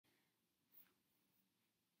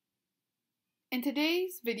In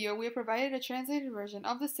today's video, we have provided a translated version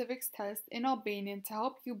of the civics test in Albanian to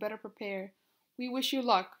help you better prepare. We wish you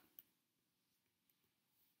luck.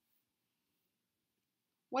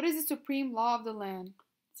 What is the supreme law of the land?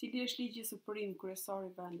 Cili është ligji suprim kryesor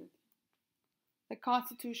I vendit? The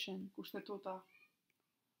Constitution. Kushtetuta.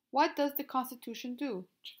 What does the Constitution do?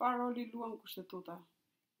 Çfarë roli luan kushtetuta?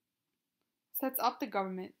 Sets up the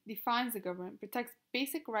government, defines the government, protects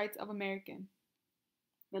basic rights of American.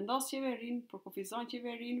 Vendos qeverinë, përkufizon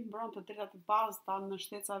qeverinë, mbron të drejtat e bazata në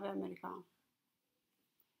shtetësave amerikanë.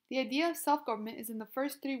 The idea of self-government is in the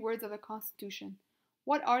first three words of the Constitution.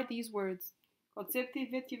 What are these words? Koncepti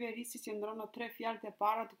I vetë qeverisë qëndron në tre fjalët e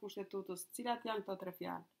para të kushtetutës. Cilat janë këto tre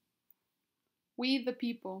fjalë? We the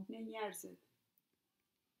people. Ne njerëzit.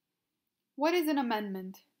 What is an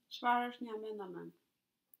amendment? Çfarë është një amendament?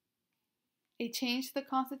 A change to the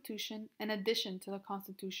Constitution, an addition to the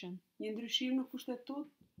Constitution. Një ndryshim në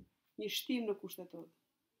kushtetutë, një shtim në kushtetutë.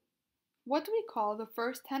 What do we call the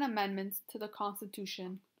first 10 amendments to the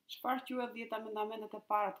Constitution? Çfarë quhet 10 amendamentet e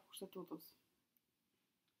para të kustetutës?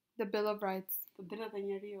 The Bill of Rights. Të drejtat e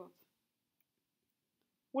njeriut.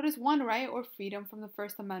 What is one right or freedom from the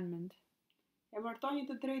First Amendment? Emërton një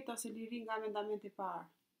të drejtë ose liri nga amendamenti I parë.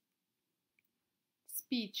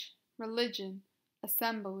 Speech, religion,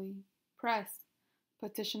 assembly, press,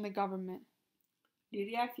 petition the government.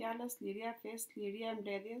 Liria e fjalës, liria e fesë, liria e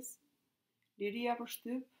mbledhjes, liria për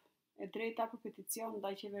shtyp, e drejta për peticion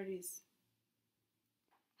ndaj qeverisë.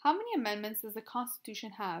 How many amendments does the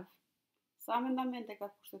Constitution have? Sa amendamente ka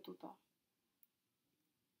kushtetuta?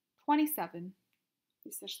 27.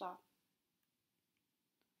 27.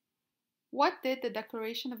 What did the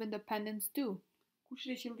Declaration of Independence do? Kush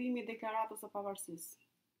është qëllimi I deklaratës së pavarësisë?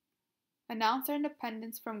 Announced our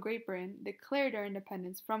independence from Great Britain, declared our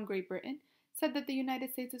independence from Great Britain, said that the United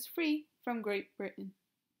States is free from Great Britain.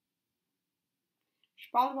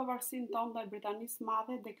 Shpallë pavarësinë tonë ndaj Britanisë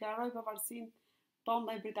Madhe, deklaroi pavarësinë tonë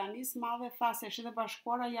ndaj Britanisë Madhe, tha se Shtetet e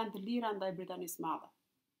Bashkuara janë të lira ndaj Britanisë Madhe.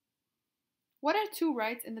 What are two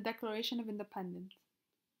rights in the Declaration of Independence?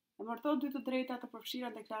 Emërto dy të drejta të përfshira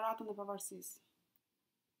në deklaratën e pavarësisë.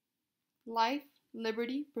 Life,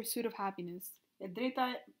 liberty, pursuit of happiness. E drejta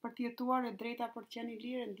për të jetuar, e drejta për të qenë I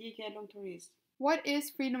lirë, ndjekja e lumturisë. What is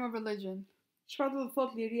freedom of religion? Çfarë do të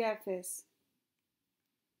thotë liria e fesë?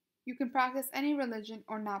 You can practice any religion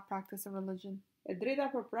or not practice a religion. E drejta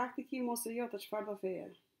për praktikim ose jo të çfarëdo feje.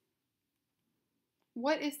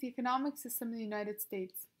 What is the economic system in the United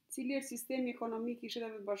States? Cili është sistemi ekonomik I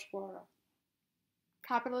Shteteve të Bashkuara?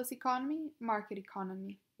 Capitalist economy, market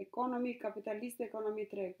economy. Ekonomi kapitaliste, ekonomi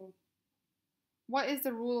tregu. What is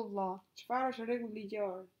the rule of law? Çfarë është rregull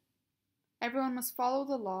ligjor? Everyone must follow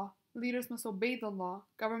the law, leaders must obey the law,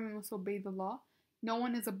 government must obey the law, no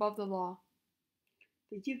one is above the law.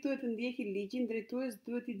 Të gjithë duhet të ndjekin ligjin, drejtues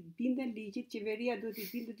duhet I binden ligjit, qeveria duhet I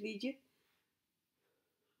bindet ligjit.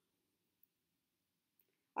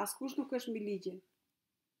 Askush nuk është mbi ligjin.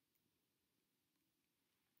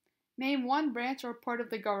 Name one branch or part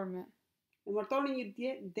of the government. Emërtoni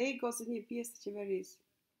një deg ose një pjesë të qeverisë.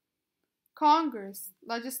 Congress,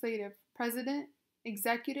 legislative, president,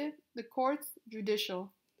 executive, the courts, judicial.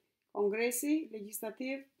 Kongresi,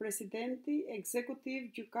 legjislativ, presidenti,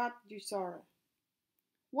 ekzekutiv, gjykatë gjyqësore.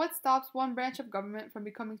 What stops one branch of government from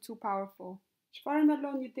becoming too powerful? Çfarë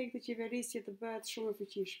ndalon një deg të qeverisë që të bëhet shumë e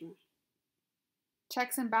fuqishme?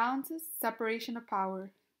 Checks and balances, separation of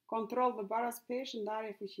power. Kontroll dhe barazpesh,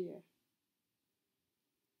 ndarje fuqie.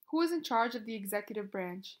 Who is in charge of the executive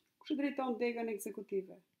branch? Kush drejton degën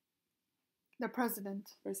ekzekutive? The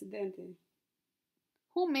president. Presidenti.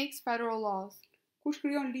 Who makes federal laws? Kush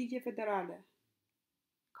krijon ligje federale?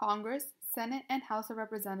 Congress, Senate and House of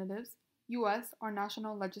Representatives, U.S. or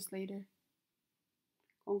national legislator.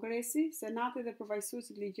 Kongresi, Senati dhe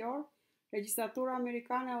përfaqësuesi ligjor, legjislatura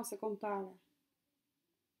amerikane ose kombëtare.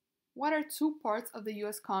 What are two parts of the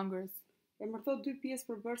U.S. Congress? Emërto dy pjesë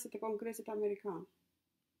përbërëse të Kongresit Amerikan.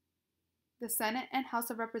 The Senate and House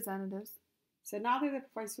of Representatives. Senati dhe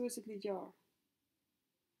përfaqësuesit ligjor.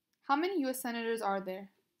 How many U.S. senators are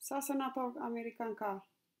there? Sa senator amerikan ka?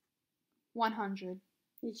 100.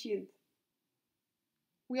 100.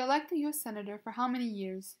 We elect a U.S. senator for how many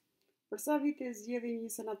years? Për sa vite zgjedhim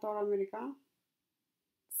një senator amerikan?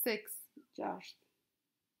 6. 6.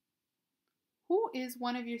 Who is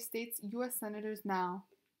one of your state's U.S. senators now?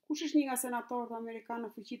 Kush është një nga senatorët amerikanë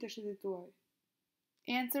në fuqitë e shtetit tuaj?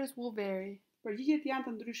 Answers will vary. Përgjigjet janë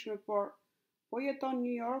të ndryshme, por po jeton në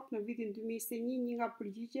New York në vitin 2021, një nga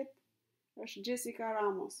përgjigjet është Jessica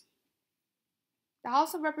Ramos. The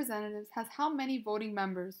House of Representatives has how many voting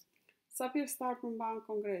members? Sa pjesëtar përmban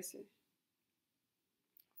Kongresi?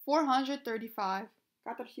 435.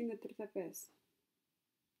 435.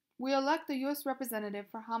 We elect the U.S. representative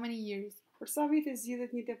for how many years? Për sa vite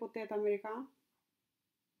zgjedhet një deputet amerikan?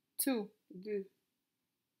 2. 2.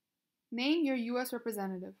 Name your U.S.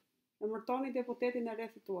 representative. Emërtoni deputetin e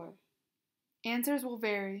rrethit tuaj. Answers will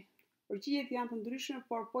vary. Përgjigjet janë të ndryshme,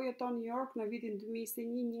 por po jeton në New York në vitin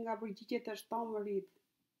 2021, një nga përgjigjet është Tom Reed.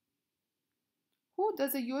 Who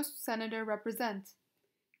does a U.S. senator represent?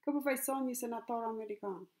 Kë përfaqëson një senator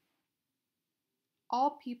amerikan?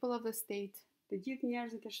 All people of the state. Të gjithë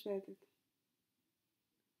njerëzit e shtetit.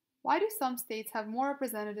 Why do some states have more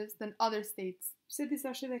representatives than other states? Pse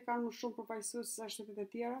disa shtete kanë më shumë përfaqësues se sa shtetet e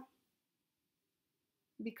tjera?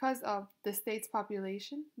 Because of the state's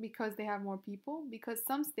population, because they have more people, because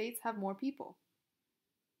some states have more people.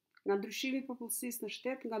 Nga ndryshimi i popullsisë në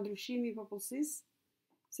shtet, nga ndryshimi i popullsisë,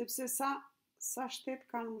 sepse sa shtet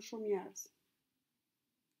kanë më shumë njerëz.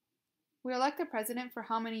 We elect a president for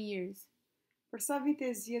how many years? Për sa vite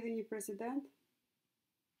e zgjedhim një president?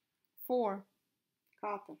 4.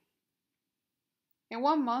 4. In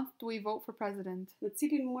what month do we vote for president? Në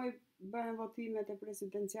cilin muaj bëhen votimet e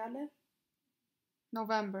presidenciale?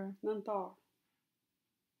 November. Nëntor.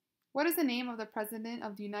 What is the name of the president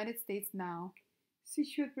of the United States now? Si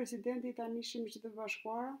quhet presidenti I tanishëm I Shtetit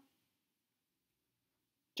Bashkuara?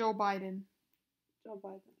 Joe Biden. Joe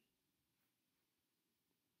Biden.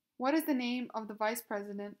 What is the name of the vice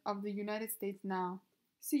president of the United States now?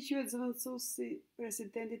 Si quhet zëvendësuesi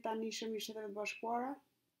presidenti I tanishëm I Shtetit Bashkuara?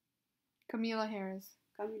 Kamala Harris.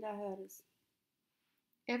 Kamala Harris.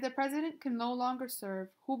 If the president can no longer serve,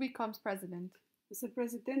 who becomes president? Nëse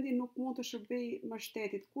presidenti nuk mund të shërbejë më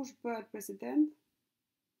shtetit, kush bëhet president?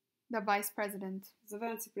 The vice president.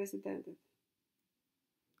 Zëvendësi I presidentit.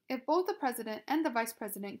 If both the president and the vice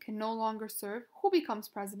president can no longer serve, who becomes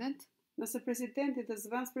president? Nëse presidenti dhe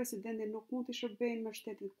zëvendës presidenti nuk mund të shërbejnë më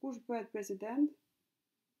shtetit, kush bëhet president?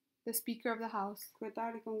 The Speaker of the House.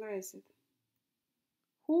 Kryetari I Kongresit.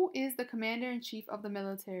 Who is the commander-in-chief of the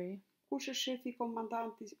military? Kush është shefi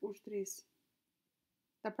komandanti I ushtrisë?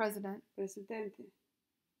 The president. Presidenti.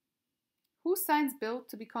 Who signs bill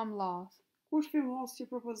to become laws? Kush firmos që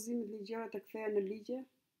propozimet ligjore të kthehen në ligje?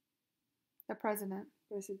 The president.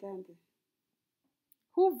 Presidenti.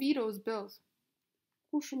 Who vetoes bills?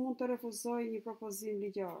 Kush mund të refuzojë një propozim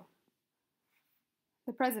ligjor?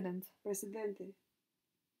 The president. Presidenti.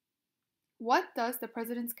 What does the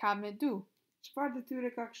president's cabinet do? Çfarë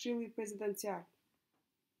detyre ka Këshilli Presidencial?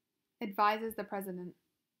 Advises the president.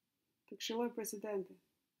 Të këshillojë presidenti.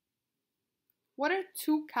 What are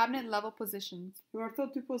two cabinet-level positions? Emërto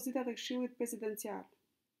dy pozitat e Këshillit Presidencial.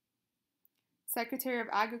 Secretary of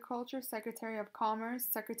Agriculture, Secretary of Commerce,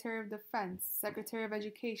 Secretary of Defense, Secretary of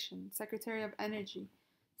Education, Secretary of Energy,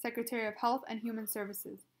 Secretary of Health and Human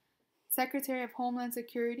Services, Secretary of Homeland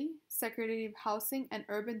Security, Secretary of Housing and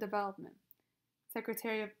Urban Development,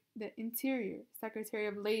 Secretary of the Interior, Secretary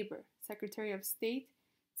of Labor, Secretary of State,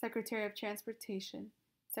 Secretary of Transportation,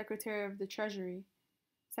 Secretary of the Treasury,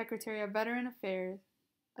 Secretary of Veteran Affairs,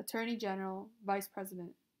 Attorney General, Vice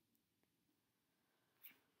President.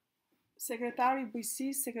 Sekretari I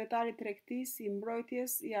Bujqësisë, Sekretari I Tregtisë, I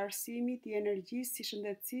Mbrojtjes, I Arsimit, I Energjisë, I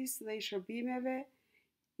Shëndetësisë dhe I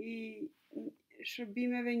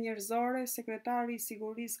shërbimeve njerëzore, Sekretari I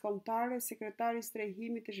Sigurisë Kombëtare, Sekretari I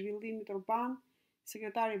Strehimit të Zhvillimit Urban,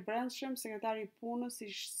 Sekretari I Brendshëm, Sekretari I Punës,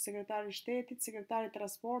 Sekretari I Shtetit, Sekretari I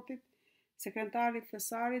Transportit, Sekretari I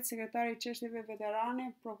Thesarit, Sekretari I Çështjeve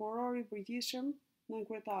Veterane, Prokurori I Përgjithshëm,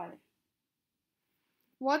 Nënkryetari.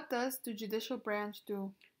 What does the judicial branch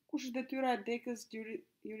do? Kush është detyra e dekës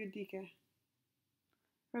juridike?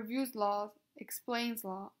 Reviews laws, explains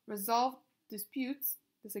law, resolves disputes,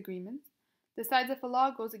 disagreements, decides if a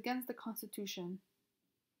law goes against the Constitution.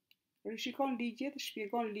 Rishikon ligjet,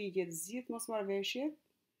 shpjegon ligjet, zgjidh mosmarrëveshjet,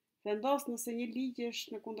 vendos nëse një ligj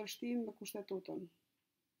është në kundërshtim me Kushtetutën.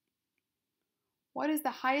 What is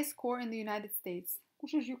the highest court in the United States?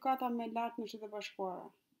 Kush është gjykata më e lartë në Shtetet e Bashkuara?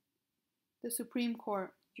 The Supreme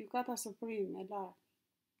Court. Gjykata Supreme e lartë.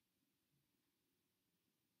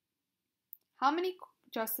 How many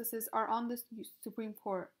justices are on the Supreme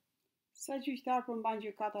Court? Sa gjyqtar përmban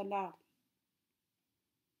gjykata e lartë?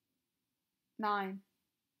 9.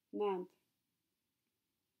 9.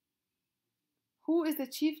 Who is the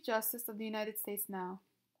Chief Justice of the United States now?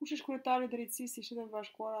 Kush është kryetari I drejtësisë I Shtetit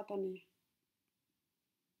Bashkuara tani?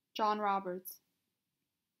 John Roberts.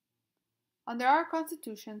 Under our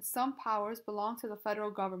Constitution, some powers belong to the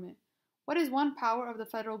federal government. What is one power of the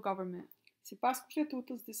federal government? Sipas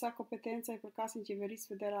Kushtetutës, disa kompetenca I përkasin qeverisë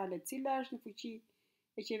federale. Cila është në fuqi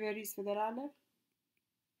e qeverisë federale?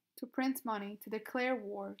 To print money, to declare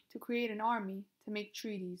war, to create an army, to make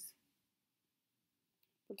treaties.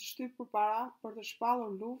 Për të shtypur para, për të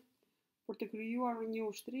shpallur luftë, për të krijuar një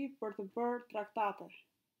ushtri, për të bërë traktate.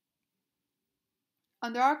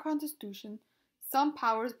 Under our Constitution, some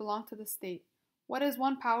powers belong to the state. What is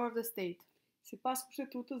one power of the state? Sipas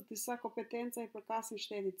kushtetutës, disa kompetenca I përkasin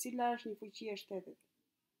shtetit. Cila është një fuqi e shtetit?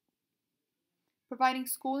 Providing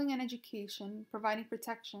schooling and education, providing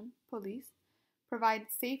protection, police, provide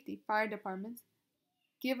safety, fire departments,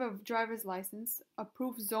 give a driver's license,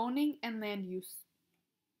 approve zoning and land use.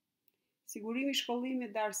 Sigurimi I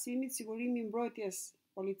shkollimit dhe arsimit, sigurimi I mbrojtjes,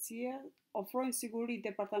 policia, ofrojnë siguri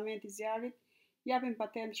departamenti I zjarrit, japin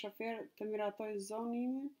patentë shofer, të miratojnë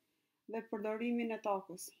zonimin dhe përdorimin e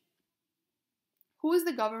tokës. Who is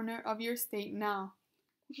the governor of your state now?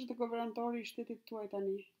 Kush është governatori I shtetit tuaj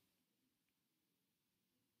tani?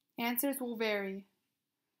 Answers will vary.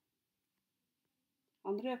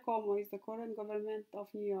 Andrea Cuomo is the current government of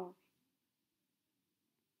New York.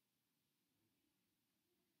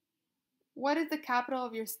 What is the capital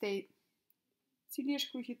of your state? Cili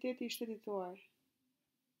është kryeqyteti I shtetit tuaj?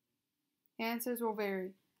 Answers will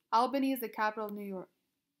vary. Albany is the capital of New York.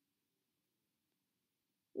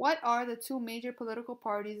 What are the two major political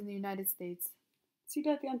parties in the United States?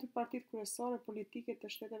 Cilat janë dy partitë kryesore politike të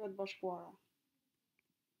Shteteve të Bashkuara?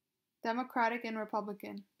 Democratic and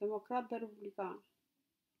Republican. Demokrat dhe Republikan.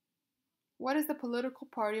 What is the political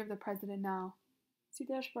party of the president now?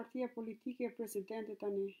 Cila është partia politike e presidentit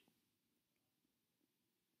tani?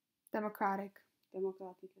 Democratic.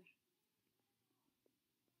 Demokratike.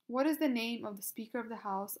 What is the name of the Speaker of the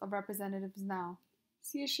House of Representatives now?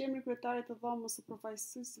 Si është emri kryetarit të dhomës së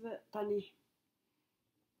përfaqësuesve tani?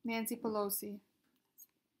 Nancy Pelosi.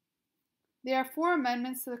 There are 4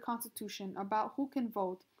 amendments to the Constitution about who can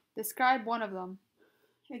vote. Describe one of them.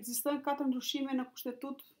 Ekzistojnë 4 ndryshime në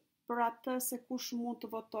kushtetutë për atë se kush mund të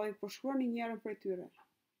votojë, përshkruani njërin prej tyre.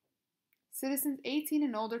 Citizens 18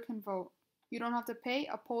 and older can vote. You don't have to pay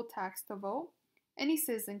a poll tax to vote. Any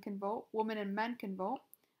citizen can vote. Women and men can vote.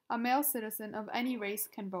 A male citizen of any race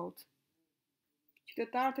can vote.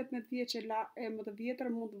 Qytetarët 18 vjeç e më të vjetër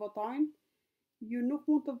mund të votojnë. Ju nuk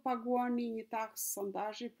mund të paguani një taksë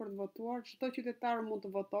sondazhi për të votuar. Çdo qytetar mund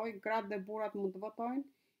të votojë, gratë dhe burrat mund të votojnë.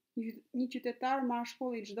 Një qytetar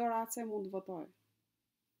mashkull I çdo race mund të votojë.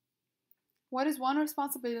 What is one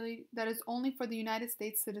responsibility that is only for the United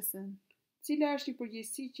States citizen? Cila është një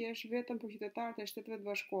përgjegjësi që është vetëm për qytetarët e Shteteve të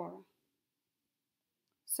Bashkuara?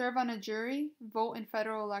 Serve on a jury, vote in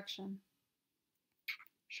federal election.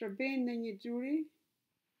 Shërbejnë në një gjuri,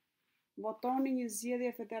 votoni një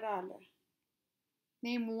zgjedhje federale.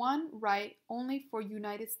 Name one right only for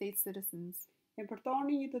United States citizens.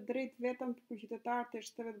 Emërtoni një të drejtë vetëm për qytetarët e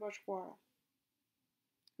Shteteve të Bashkuara.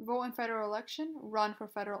 Vote in federal election, run for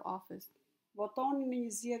federal office. Votoni në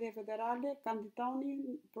një zgjedhje federale,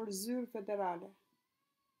 kandidoni për zyrë federale.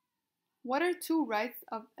 What are 2 rights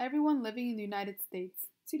of everyone living in the United States?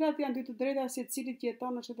 Cilat janë dy të drejta secilit që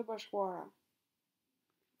jeton në Shtetet e Bashkuara?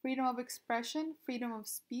 Freedom of expression, freedom of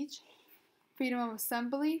speech, freedom of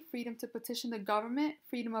assembly, freedom to petition the government,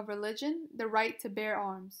 freedom of religion, the right to bear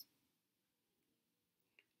arms.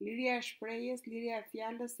 Liria e shprehjes, liria e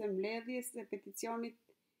fjalës, e mbledhjes, e peticionit,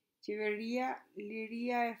 qeveria,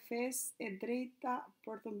 liria e fesë, e drejta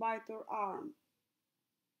për të mbajtur armë.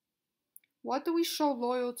 What do we show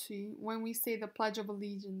loyalty when we say the Pledge of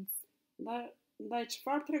Allegiance? Ndaj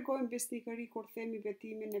çfarë tregojmë besnikëri kur themi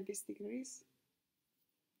betimin e besnikërisë?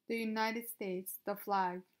 The United States, the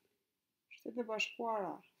flag. Shtetet e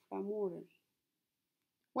Bashkuara, flamurin.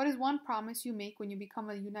 What is one promise you make when you become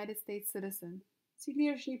a United States citizen? Cili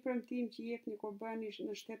është një premtim që jepni kur bëheni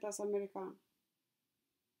në shtetas amerikan?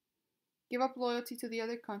 Give up loyalty to the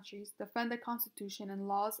other countries, defend the Constitution and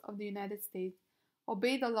laws of the United States,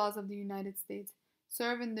 obey the laws of the United States,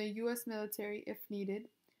 serve in the U.S. military if needed,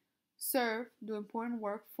 serve, do important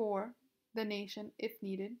work for the nation if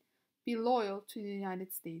needed, be loyal to the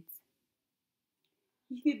United States.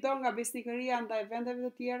 Hiqni dorë nga besnikëria ndaj vendeve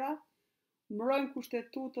të tjera, mbrojmë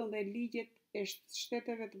kushtetutën dhe ligjet e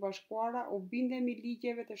Shteteve të Bashkuara, u bindemi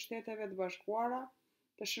ligjeve të Shteteve të Bashkuara,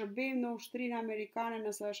 të shërbejmë në ushtrinë amerikane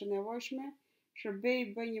nëse është e nevojshme,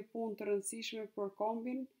 bëj një punë të rëndësishme për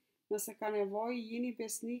kombin, nëse ka nevojë, jeni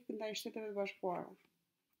besnik ndaj Shteteve të Bashkuara.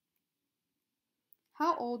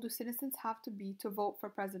 How old do citizens have to be to vote for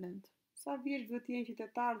president? Sa vjeç duhet të jenë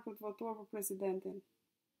qytetarët për të votuar për presidentin?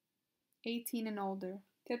 18 and older.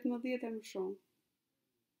 18 e më shumë.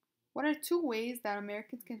 What are 2 ways that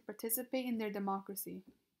Americans can participate in their democracy?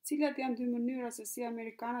 Cilat janë 2 mënyra se si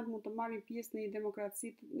amerikanët mund të marrin pjesë në një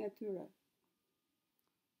demokraci e tyre?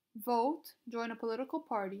 Vote, join a political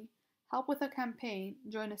party, help with a campaign,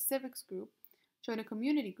 join a civics group, join a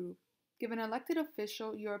community group, give an elected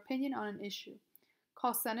official your opinion on an issue,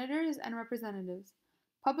 call senators and representatives,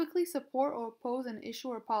 publicly support or oppose an issue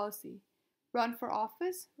or policy, run for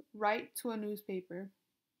office, write to a newspaper.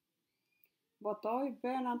 Votoj,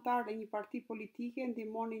 bëhen antar e një parti politike,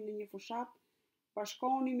 ndihmoni në një fushat,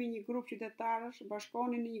 bashkohuni me një grup qytetarësh,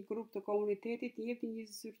 bashkohuni në një grup të komunitetit, jepni një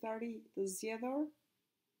zyrtari të zgjedhur,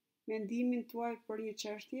 mendimin tuaj për një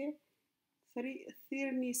çështje,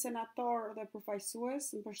 thirrni senator dhe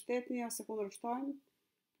përfaqësues, mbështetni ose kundërshtojmë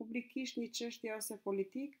publikisht një çështje ose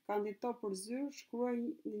politik, kandido për zyrë, shkruaj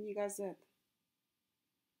në një gazetë.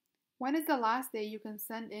 When is the last day you can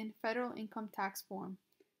send in federal income tax form?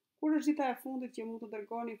 Kur është dita e fundit që mund të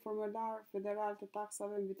dërgoni formular federal të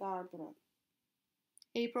taksave mbi të ardhurat?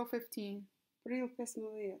 April 15. Prill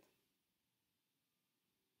 15.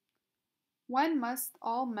 When must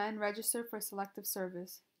all men register for selective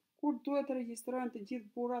service? Kur duhet të regjistrohen të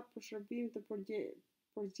gjithë burrat për shërbim të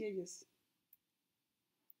përgjegjës?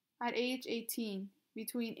 At age 18,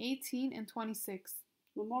 between 18 and 26.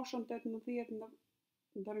 Në moshën 18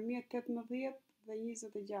 ndërmjet 18 dhe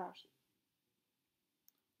 26.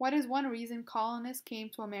 What is one reason colonists came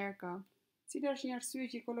to America? Cila është një arsye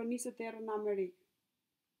që kolonistët erdhën në Amerikë?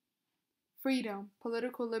 Freedom,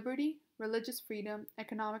 political liberty, religious freedom,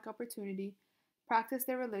 economic opportunity, practice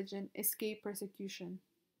their religion, escape persecution.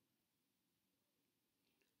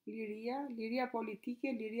 Liria politike,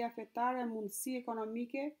 liria fetare, mundësi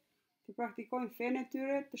ekonomike, të praktikojnë fenë e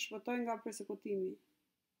tyre, të shpëtojnë nga persekutimi.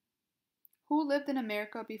 Who lived in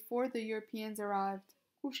America before the Europeans arrived?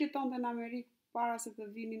 Kush jetonte në Amerikë para se të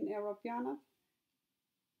vinin europianët?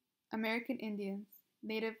 American Indians,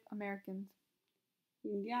 Native Americans.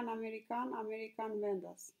 Indian Amerikan, Amerikan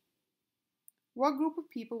vendas. What group of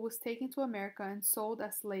people was taken to America and sold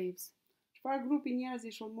as slaves? Çfarë grupi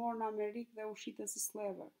njerëzish u morë në Amerikë dhe u shitën si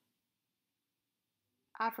sleve?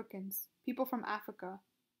 Africans, people from Africa,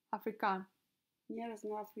 Afrikan. Njerëz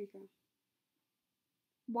nga Afrika.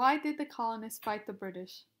 Why did the colonists fight the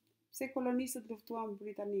British? Pse kolonistët luftuan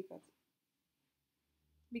britanikët?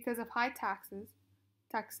 Because of high taxes,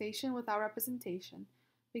 taxation without representation,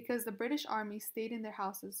 because the British army stayed in their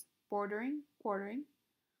houses, quartering,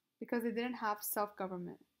 because they didn't have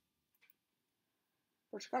self-government.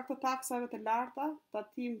 Për shkak të taksave të larta,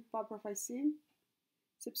 tatim pa përfaqësim,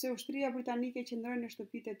 sepse ushtria britanike qëndroi në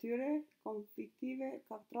shtëpitë e tyre, konfliktive,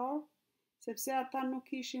 katror, sepse ata nuk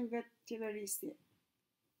kishin vetë qeverisje.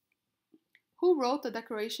 Who wrote the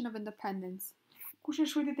Declaration of Independence? Kush e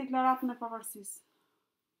shkruajti deklaratën e pavarësisë?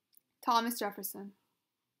 Thomas Jefferson.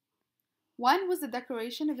 When was the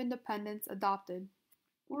Declaration of Independence adopted?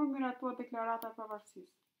 Kur u miratua deklarata e pavarësisë?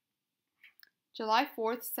 July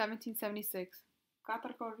 4th, 1776.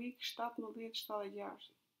 4 korrik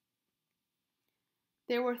 1776.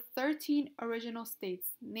 There were 13 original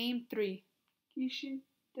states. Name 3. Kishin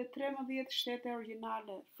të 13 shtete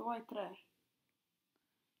origjinale, thuaj 3.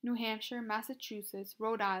 New Hampshire, Massachusetts,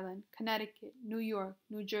 Rhode Island, Connecticut, New York,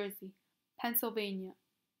 New Jersey, Pennsylvania,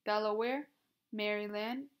 Delaware,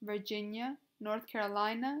 Maryland, Virginia, North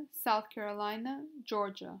Carolina, South Carolina,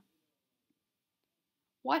 Georgia.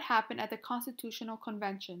 What happened at the Constitutional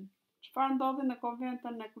Convention? Çfarë ndodhi në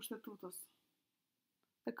konventën e Kushtetutës?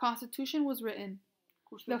 The Constitution was written.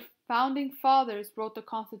 The founding fathers wrote the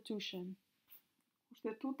Constitution.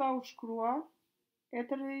 Kushtetuta u shkruar,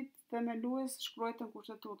 etërit themelues shkruajtën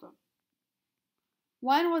Kushtetutën.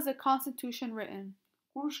 When was the Constitution written?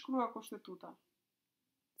 Kur shkrua Kushtetuta?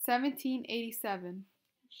 1787.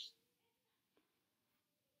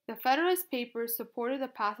 The Federalist Papers supported the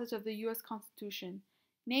passage of the U.S. Constitution.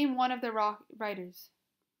 Name one of the writers.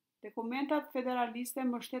 Dokumentat federaliste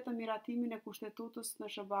mbështetën miratimin e Kushtetutës në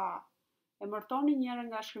SBA. Emërtoni njërin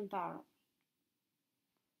nga shkrimtarët.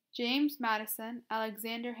 James Madison,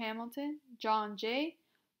 Alexander Hamilton, John Jay,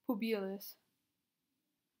 Publius.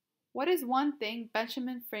 What is one thing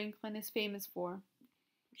Benjamin Franklin is famous for?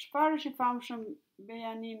 Çfarë është I famshëm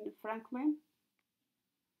Benjamin Franklin?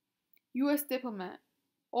 U.S. diplomat,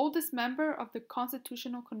 oldest member of the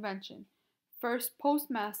Constitutional Convention, first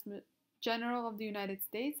Postmaster General of the United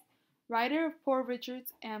States, writer of Poor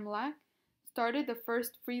Richard's Almanac, started the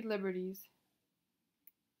first free liberties.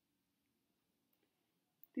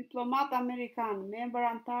 Diplomat amerikan, member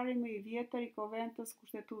antari më I vjetër I Konventës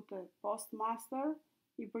Kushtetute, Postmaster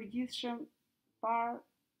I përgjithshëm par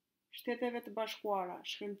Shteteve të Bashkuara,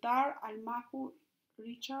 shkrimtar Almaku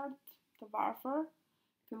Richard të varfër,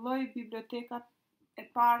 filloi bibliotekat e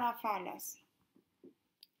para falas.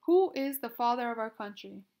 Who is the father of our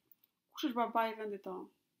country? Kush është babai I vendit tonë?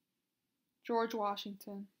 George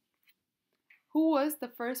Washington. Who was the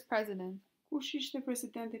first president? Kush ishte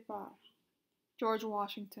presidenti I parë? George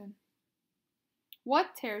Washington.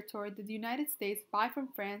 What territory did the United States buy from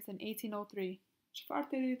France in 1803? Çfarë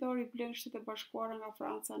territori blen Shtetet e Bashkuara nga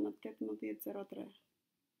Franca në 1803?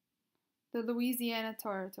 The Louisiana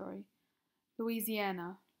Territory.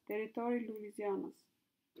 Louisiana. Territori Louisianës.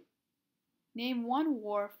 Name one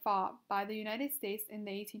war fought by the United States in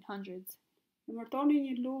the 1800s. Emërtoni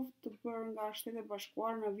një luftë të bërë nga Shtetet e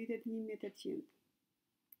Bashkuara në vitet 1800.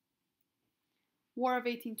 War of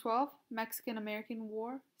 1812, Mexican-American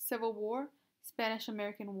War, Civil War,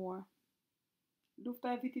 Spanish-American War.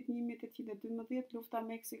 Lufta e vitit 1812, lufta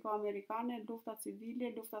meksiko-amerikane, lufta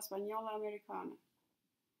civile, lufta spanjolle amerikane.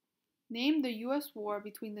 Name the U.S. war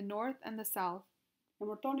between the North and the South.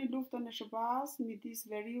 Emërtoni luftën e SBA-s midis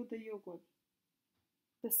Veriut dhe Jugut.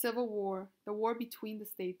 The Civil War, the war between the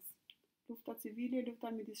states. Lufta civile,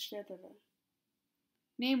 lufta midis shteteve.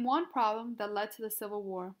 Name one problem that led to the Civil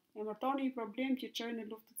War. Emërtoni një problem që çoi në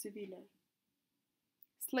luftë civile.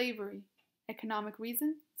 Slavery, economic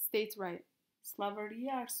reason, states' right.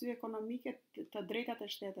 Sllavëria, arsye ekonomike të drejtat e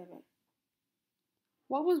shteteve.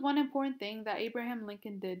 What was one important thing that Abraham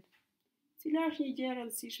Lincoln did? Cila është një gjë e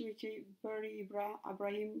rëndësishme që i bëri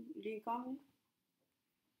Abraham Lincoln?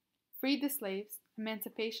 Freed the slaves,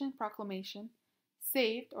 Emancipation Proclamation,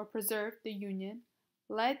 saved or preserved the Union,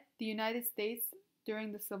 led the United States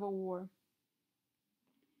during the Civil War.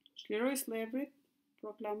 Çliroi slevrit,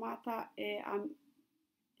 proklamata e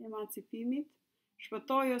emancipimit,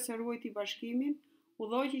 shpëtoi ose ruajti bashkimin,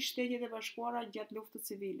 udhëhoqi Shtetet e Bashkuara gjatë luftës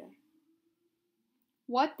civile.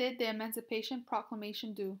 What did the Emancipation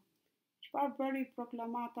Proclamation do? Çfarë bëri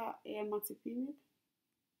proklamata e emancipimit?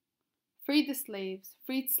 Freed the slaves,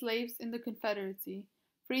 freed slaves in the Confederacy,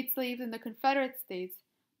 freed slaves in the Confederate States,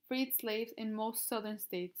 freed slaves in most southern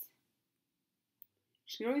states.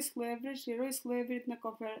 Çliroi slevrit në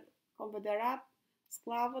konfederat,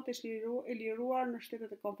 sklavët e liruar në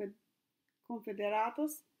shtetet e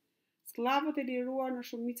konfederatës, sklavët e liruar në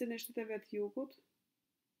shumicën e shteteve të jugut.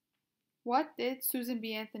 What did Susan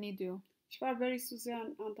B. Anthony do? Çfarë bëri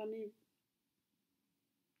Susan Anthony?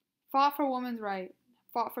 Fought for women's rights,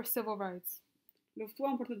 fought for civil rights.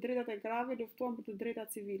 Luftuan për të drejtat e grave, luftuan për të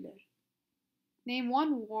drejtat civile. Name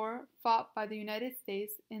one war fought by the United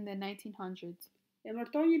States in the 1900s.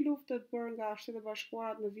 Emërtoj një luftë të bërë nga Shtetet e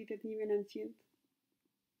Bashkuara në vitet 1900.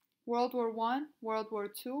 World War I, World War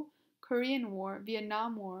II, Korean War,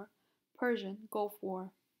 Vietnam War, Persian Gulf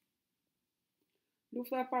War.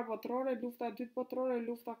 Lufta e parë botërore, lufta e dytë botërore,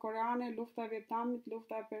 lufta koreane, lufta e Vietnamit,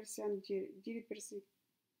 lufta e Gjirit Persik.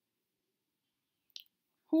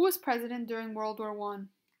 Who was president during World War I?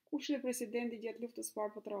 Kush ishte presidenti gjatë luftës së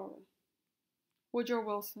parë botërore? Woodrow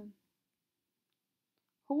Wilson.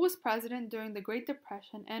 Who was president during the Great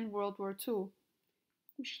Depression and World War II?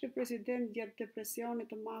 Kush ishte president gjatë depresionit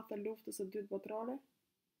të madh të luftës së dytë botërore?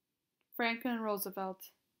 Franklin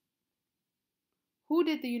Roosevelt. Who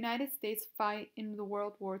did the United States fight in the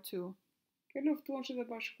World War II? Kë luftuan Shtetet e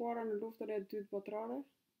Bashkuara në luftën e dytë botërore?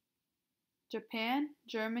 Japan,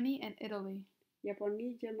 Germany, and Italy.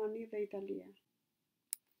 Japoni, Gjermani dhe Italia.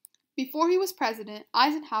 Before he was president,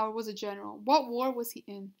 Eisenhower was a general. What war was he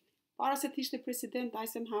in? Para se të ishte president,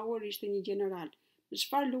 Eisenhower ishte një general. Në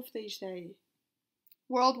çfarë lufte ishte ai?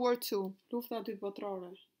 World War II. Lufta e dytë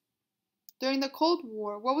botërore. During the Cold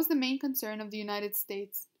War, what was the main concern of the United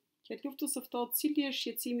States? Gjatë luftës së ftohtë, cili është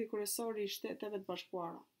shqetësimi kryesor i Shteteve të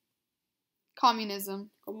Bashkuara? Communism.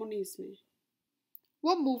 Komunizmi.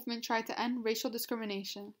 What movement tried to end racial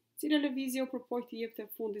discrimination? Cila lëvizje u përpoq të jepte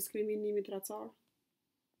fund diskriminimit racor?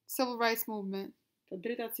 Civil Rights Movement. Të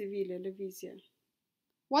drejtat civile, lëvizje.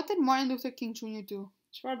 What did Martin Luther King Jr. do?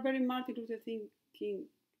 Çfarë bëri Martin Luther King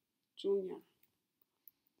Jr.?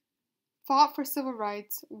 Fought for civil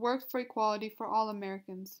rights, worked for equality for all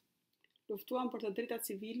Americans. Luftuan për të drejtat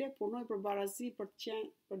civile, punoi për barazi për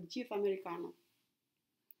të gjithë amerikanët.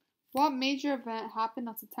 What major event happened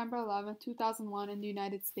on September 11, 2001 in the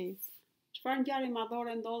United States? Çfarë ngjarje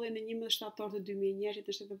madhore ndodhi në 11 shtator të 2001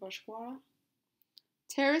 në Shtetet e Bashkuara?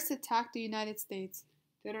 Terrorists attacked the United States.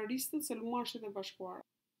 Terroristët sulmuan Shtetet e Bashkuara.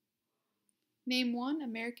 Name one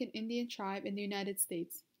American Indian tribe in the United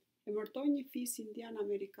States. Emërtoj një fis indian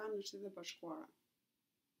amerikan në Shtetet e Bashkuara.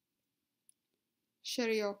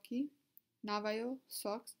 Cherokee, Navajo,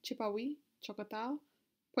 Sioux, Chippewa, Choctaw,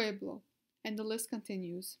 Pueblo, and the list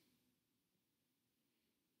continues.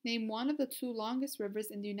 Name one of the two longest rivers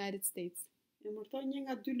in the United States. Emërtoj një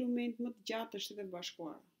nga dy lumenjt më të gjatë të Shtetit e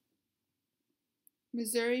Bashkuara.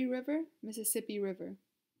 Missouri River, Mississippi River.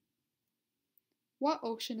 What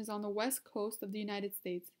ocean is on the west coast of the United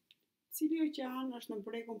States? Cili oqean është në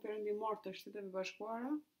bregun perëndimor të Shteteve të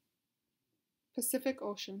Bashkuara? Pacific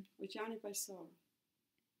Ocean. Oqeani Paqësor.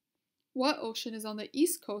 What ocean is on the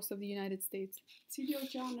east coast of the United States? Cili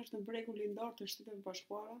oqean është në bregun lindor të Shteteve të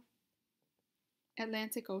Bashkuara?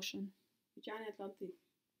 Atlantic Ocean. Oqeani Atlantik.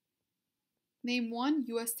 Name one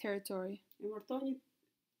U.S. territory. Emërto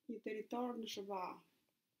një territor në SBA.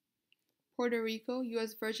 Puerto Rico,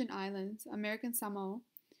 U.S. Virgin Islands, American Samoa,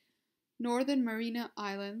 Northern Mariana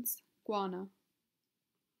Islands, Guam.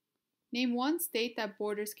 Name one state that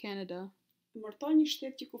borders Canada. Emërto një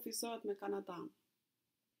shtet që kufizohet me Kanadan.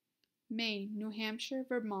 Maine, New Hampshire,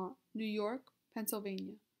 Vermont, New York,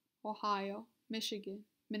 Pennsylvania, Ohio, Michigan,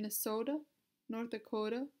 Minnesota, North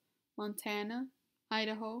Dakota, Montana,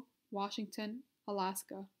 Idaho, Washington,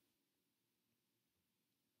 Alaska.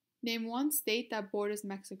 Name one state that borders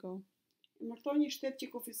Mexico. Emërto një shtet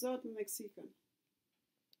që kufizohet me Meksikën.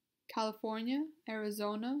 California,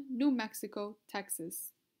 Arizona, New Mexico,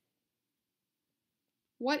 Texas.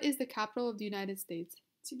 What is the capital of the United States?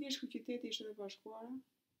 Cili është kryeqyteti i Shtetit Bashkuara?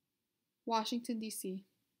 Washington, D.C.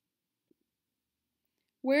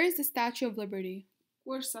 Where is the Statue of Liberty?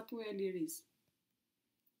 Ku është Statuja e Lirisë?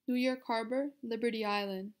 New York Harbor, Liberty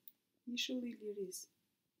Island. Ishulli i Lirisë.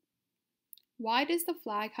 Why does the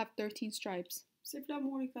flag have 13 stripes? Pse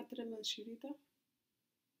flamuri ka 13 shirita?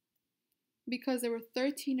 Because there were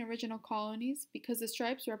 13 original colonies, because the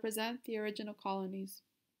stripes represent the original colonies.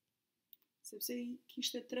 Sepse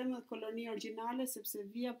kishte 13 koloni origjinale, sepse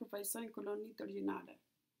vija përfaqësojnë kolonitë origjinale.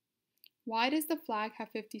 Why does the flag have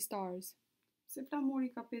 50 stars? Pse flamuri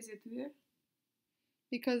ka 50 yje?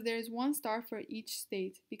 Because there is one star for each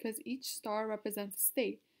state, because each star represents a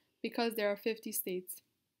state, because there are 50 states.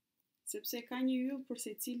 Sepse ka një yll për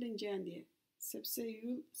secilin gjendje, sepse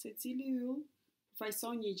secili yll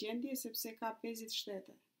përfaqëson një gjendje, sepse ka 50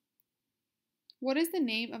 shtete. What is the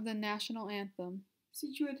name of the national anthem?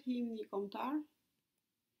 Si quhet himni kombëtar?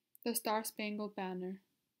 The Star-Spangled Banner.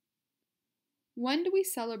 When do we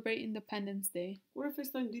celebrate Independence Day? Kur e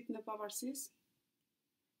festojmë ditën e pavarësisë?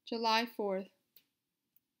 July 4th.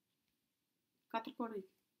 4 korrik.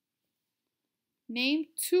 Name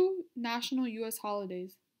two national U.S.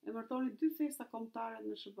 holidays. Emërtoni 2 festa kombëtare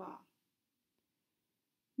në SBA.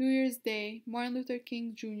 New Year's Day, Martin Luther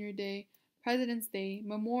King Jr. Day, President's Day,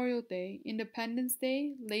 Memorial Day, Independence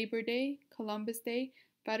Day, Labor Day, Columbus Day,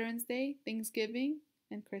 Veterans Day, Thanksgiving,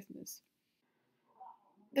 and Christmas.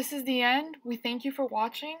 This is the end. We thank you for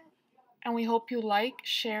watching, and we hope you like,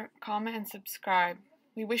 share, comment, and subscribe.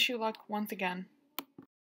 We wish you luck once again.